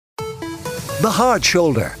The Hard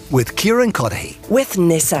Shoulder with Kieran Cuddihy with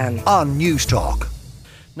Nissan on Newstalk.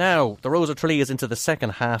 Now, the Rose of Tralee is into the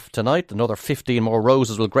second half tonight. Another 15 more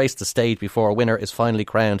roses will grace the stage before a winner is finally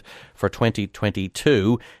crowned for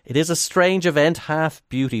 2022. It is a strange event, half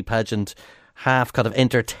beauty pageant, half kind of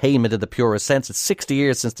entertainment in the purest sense. It's 60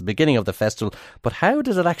 years since the beginning of the festival, but how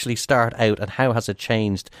did it actually start out and how has it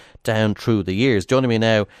changed down through the years? Joining me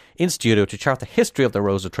now in studio to chart the history of the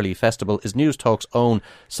Rose of Tralee Festival is Newstalk's own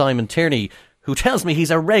Simon Tierney, who tells me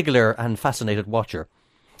he's a regular and fascinated watcher.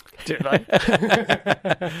 Did I?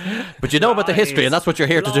 But you know about the history, and that's what you're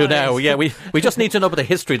here to do now. Yeah, we just need to know about the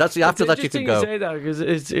history. That's after that you can go. You say that because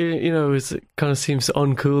it kind of seems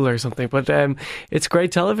uncool or something, but it's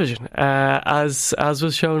great television, as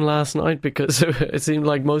was shown last night, because it seemed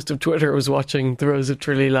like most of Twitter was watching the Rose of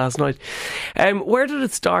Tralee last night. Where did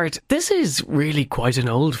it start? This is really quite an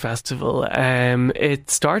old festival.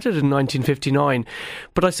 It started in 1959,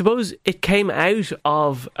 but I suppose it came out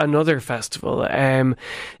of another festival.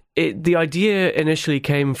 The idea initially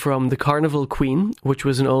came from the Carnival Queen, which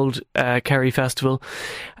was an old Kerry festival.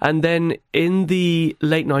 And then in the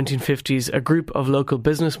late 1950s, a group of local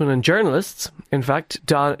businessmen and journalists, in fact,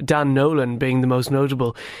 Dan Nolan being the most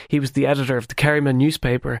notable, he was the editor of the Kerryman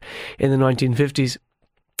newspaper in the 1950s,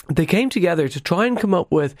 they came together to try and come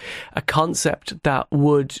up with a concept that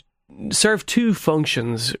would serve two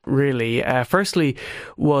functions, really. Firstly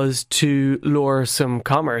was to lure some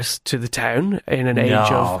commerce to the town in an age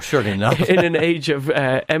of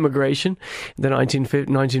emigration. The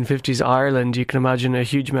 1950s Ireland, you can imagine a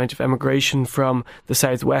huge amount of emigration from the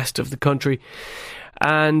southwest of the country.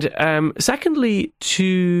 And secondly,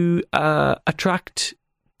 to attract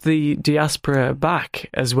the diaspora back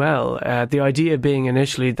as well. The idea being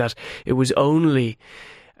initially that it was only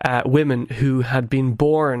women who had been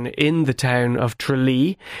born in the town of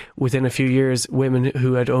Tralee. Within a few years, women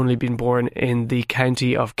who had only been born in the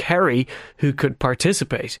county of Kerry who could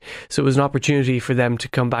participate. So it was an opportunity for them to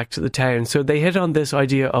come back to the town. So they hit on this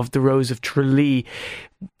idea of the Rose of Tralee,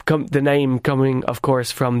 the name coming, of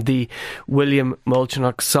course, from the William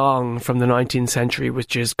Molchinock song from the 19th century,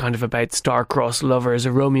 which is kind of about star-crossed lovers,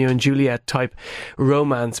 a Romeo and Juliet type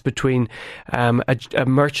romance between a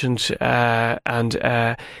merchant and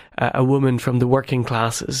a woman from the working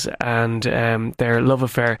classes, and their love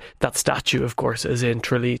affair. That statue, of course, is in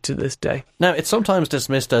Tralee to this day. Now, it's sometimes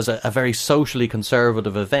dismissed as a very socially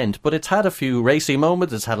conservative event, but it's had a few racy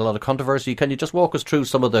moments, it's had a lot of controversy. Can you just walk us through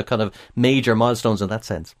some of the kind of major milestones in that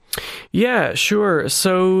sense? Yeah, sure.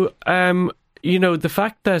 So, the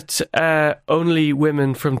fact that only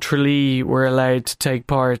women from Tralee were allowed to take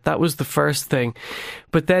part, that was the first thing.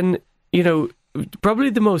 But then, probably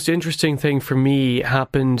the most interesting thing for me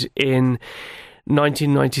happened in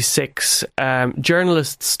 1996.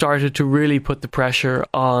 Journalists started to really put the pressure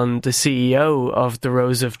on the CEO of the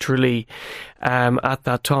Rose of Tralee at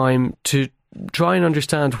that time to try and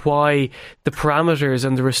understand why the parameters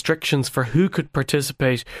and the restrictions for who could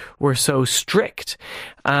participate were so strict.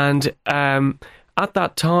 And at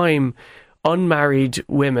that time, unmarried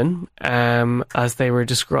women, as they were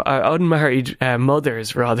described, unmarried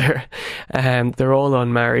mothers rather, they're all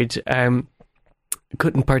unmarried,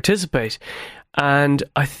 couldn't participate. And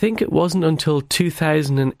I think it wasn't until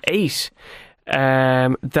 2008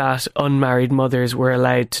 that unmarried mothers were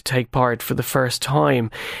allowed to take part for the first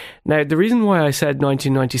time. Now, the reason why I said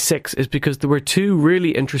 1996 is because there were two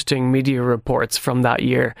really interesting media reports from that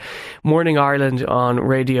year. Morning Ireland on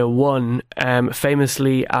Radio 1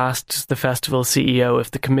 famously asked the festival CEO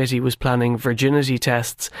if the committee was planning virginity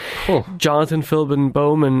tests. Oh. Jonathan Philbin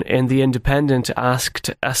Bowman in The Independent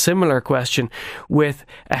asked a similar question with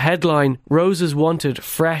a headline, "Roses wanted,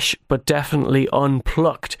 fresh but definitely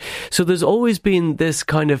unplucked." So there's always been this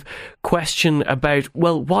kind of question about,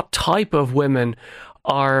 well, what type of women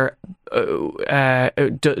does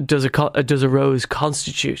a rose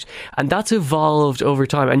constitute? And that's evolved over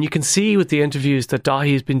time, and you can see with the interviews that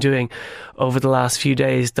Dahi's been doing over the last few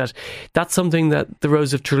days that that's something that the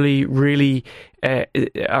Rose of Tralee really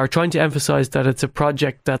are trying to emphasize, that it's a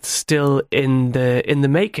project that's still in the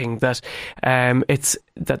making, that it's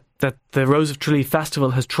that the Rose of Tralee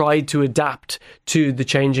Festival has tried to adapt to the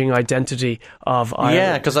changing identity of Ireland.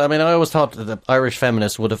 Yeah, because I always thought that the Irish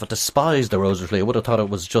feminists would have despised the Rose of Tralee. I would have thought it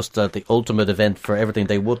was just the ultimate event for everything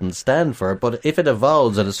they wouldn't stand for. But if it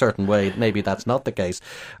evolves in a certain way, maybe that's not the case.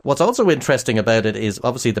 What's also interesting about it is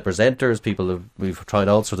obviously the presenters. We've tried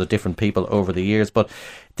all sorts of different people over the years, but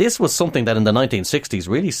this was something that in the 1960s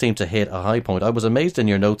really seemed to hit a high point. I was amazed in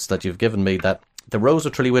your notes that you've given me that the Rose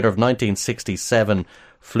of Tralee winner of 1967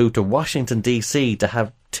 flew to Washington, D.C. to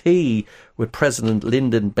have tea with President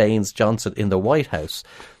Lyndon Baines Johnson in the White House.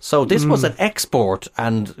 So this was an export,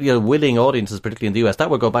 and willing audiences, particularly in the US. That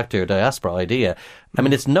would go back to your diaspora idea. I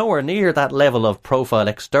mean, it's nowhere near that level of profile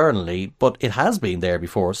externally, but it has been there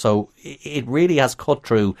before. So it really has cut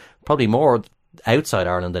through probably more outside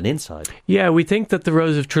Ireland than inside. Yeah, we think that the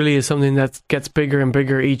Rose of Tralee is something that gets bigger and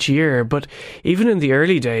bigger each year, but even in the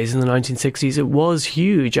early days in the 1960s it was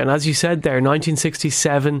huge. And as you said there,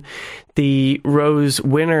 1967, the Rose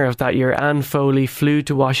winner of that year, Anne Foley, flew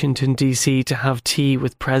to Washington DC to have tea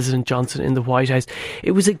with President Johnson in the White House.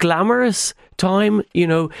 It was a glamorous time.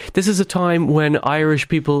 This is a time when Irish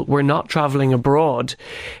people were not travelling abroad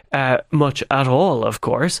much at all, of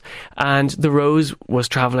course, and the Rose was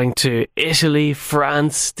travelling to Italy,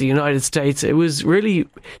 France, the United States. It was really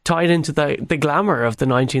tied into the glamour of the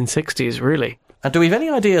 1960s, really. And do we have any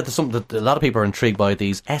idea that something that a lot of people are intrigued by,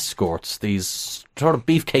 these escorts, these sort of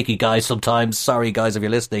beefcakey guys sometimes, sorry guys if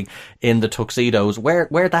you're listening, in the tuxedos,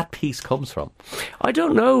 where that piece comes from? I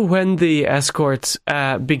don't know when the escorts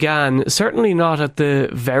began. Certainly not at the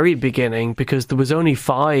very beginning, because there was only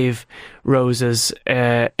 5 roses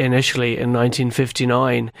initially in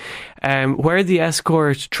 1959. Where the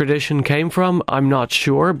escort tradition came from, I'm not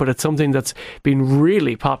sure, but it's something that's been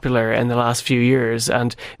really popular in the last few years,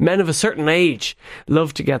 and men of a certain age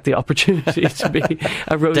love to get the opportunity to be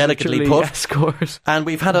a Rose of Tralee escort. And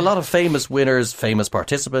we've had a lot of famous winners, famous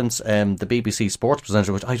participants. The BBC sports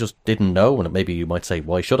presenter, which I just didn't know, and maybe you might say,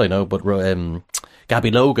 why should I know? But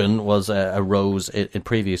Gabby Logan was a Rose in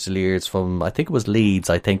previous years from, I think it was Leeds,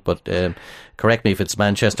 but correct me if it's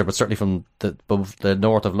Manchester, but certainly from the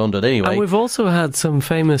north of London anyway. And we've also had some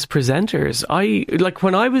famous presenters.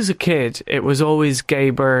 When I was a kid, it was always Gay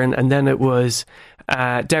Byrne, and then it was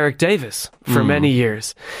Derek Davis for many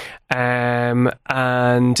years. But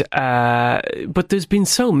there's been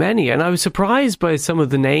so many, and I was surprised by some of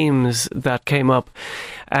the names that came up.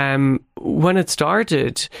 When it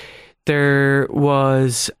started, there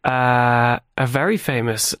was a very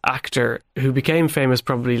famous actor who became famous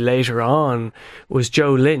probably later on, was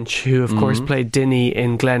Joe Lynch, who of course played Dinny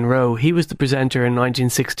in Glenroe. He was the presenter in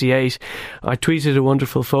 1968. I tweeted a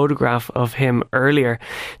wonderful photograph of him earlier.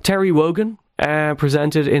 Terry Wogan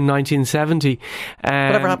presented in 1970.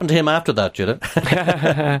 Whatever happened to him after that, Judith?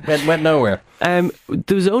 went nowhere. There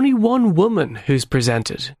was only one woman who's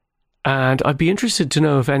presented, and I'd be interested to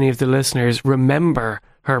know if any of the listeners remember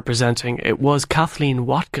her presenting. It was Kathleen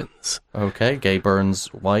Watkins. Okay, Gay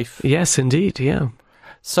Byrne's wife. Yes, indeed, yeah.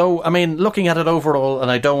 So, I mean, looking at it overall,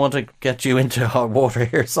 and I don't want to get you into hot water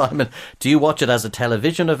here, Simon, do you watch it as a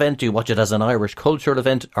television event? Do you watch it as an Irish cultural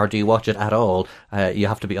event? Or do you watch it at all? You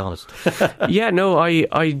have to be honest. Yeah, no,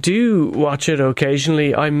 I do watch it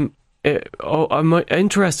occasionally. I'm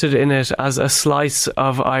interested in it as a slice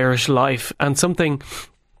of Irish life, and something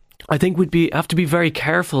I think have to be very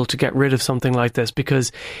careful to get rid of something like this,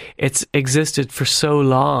 because it's existed for so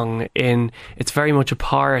long. It's very much a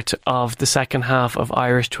part of the second half of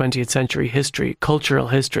Irish 20th century history, cultural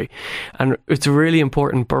history, and it's a really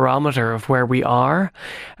important barometer of where we are.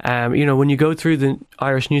 When you go through the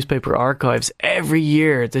Irish newspaper archives every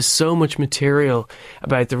year, there's so much material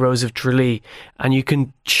about the Rose of Tralee, and you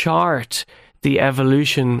can chart the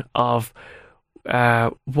evolution of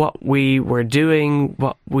what we were doing,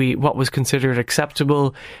 what was considered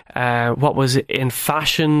acceptable, what was in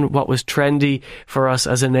fashion, what was trendy for us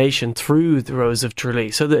as a nation through the Rose of Tralee.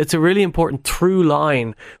 So it's a really important through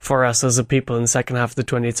line for us as a people in the second half of the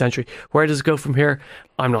 20th century. Where does it go from here?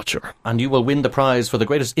 I'm not sure. And you will win the prize for the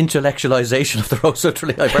greatest intellectualisation of the Rose of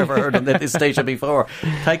Tralee I've ever heard on this station before.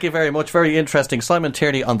 Thank you very much. Very interesting. Simon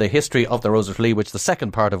Tierney on the history of the Rose of Tralee, which the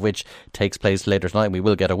second part of which takes place later tonight. We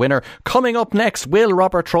will get a winner. Coming up next, will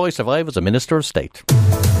Robert Troy survive as a Minister of State?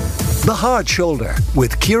 The Hard Shoulder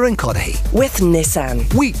with Kieran Cuddihy. With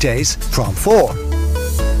Nissan. Weekdays from 4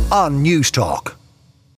 on Newstalk.